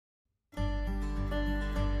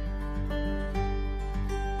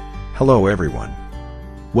Hello everyone.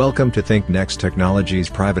 Welcome to ThinkNEXT Technologies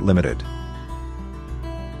Private Limited.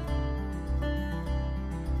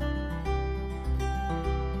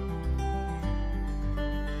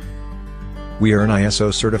 We are an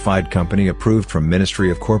ISO certified company approved from Ministry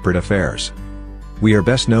of Corporate Affairs. We are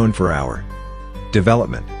best known for our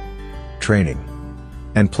development, training,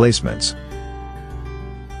 and placements.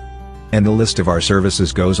 And the list of our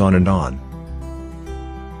services goes on and on.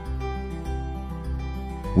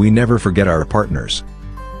 We never forget our partners.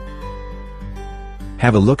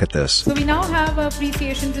 Have a look at this. So we now have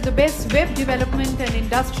appreciation to the best web development and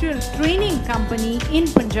industrial training company in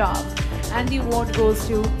Punjab, and the award goes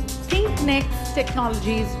to ThinkNEXT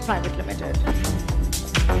Technologies Private Limited.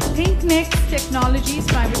 ThinkNEXT Technologies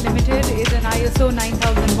Private Limited is an ISO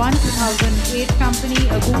 9001-2008 company,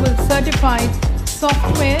 a Google certified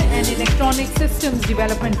software and electronic systems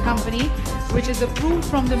development company, which is approved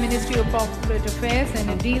from the Ministry of Corporate Affairs, and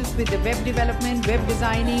it deals with the web development, web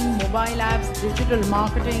designing, mobile apps, digital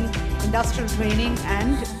marketing, industrial training,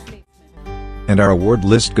 and placement. And our award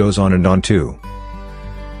list goes on and on too.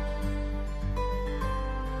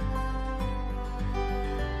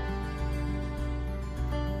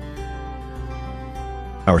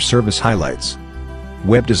 Our service highlights: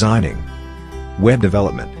 web designing, web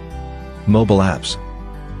development, mobile apps,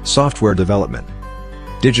 software development,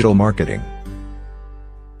 digital marketing.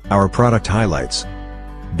 Our product highlights: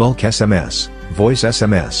 bulk SMS, voice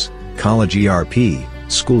SMS, college ERP,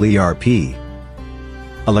 school ERP,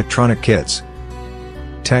 electronic kits,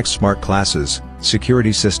 TechSmart classes,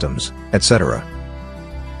 security systems, etc.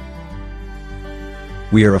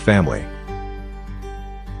 We are a family.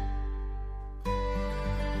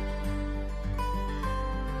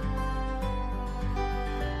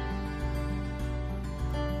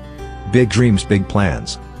 Big dreams, big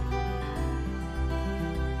plans.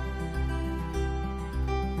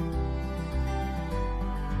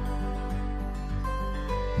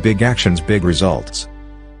 Big actions, big results.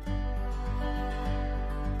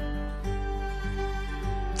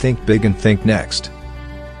 Think big and think next.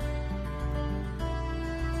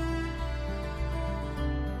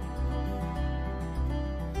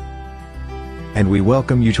 And we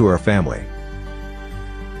welcome you to our family.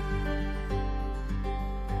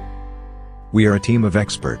 We are a team of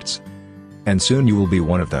experts. And soon you will be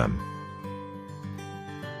one of them.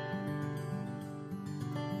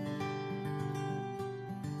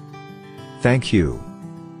 Thank you.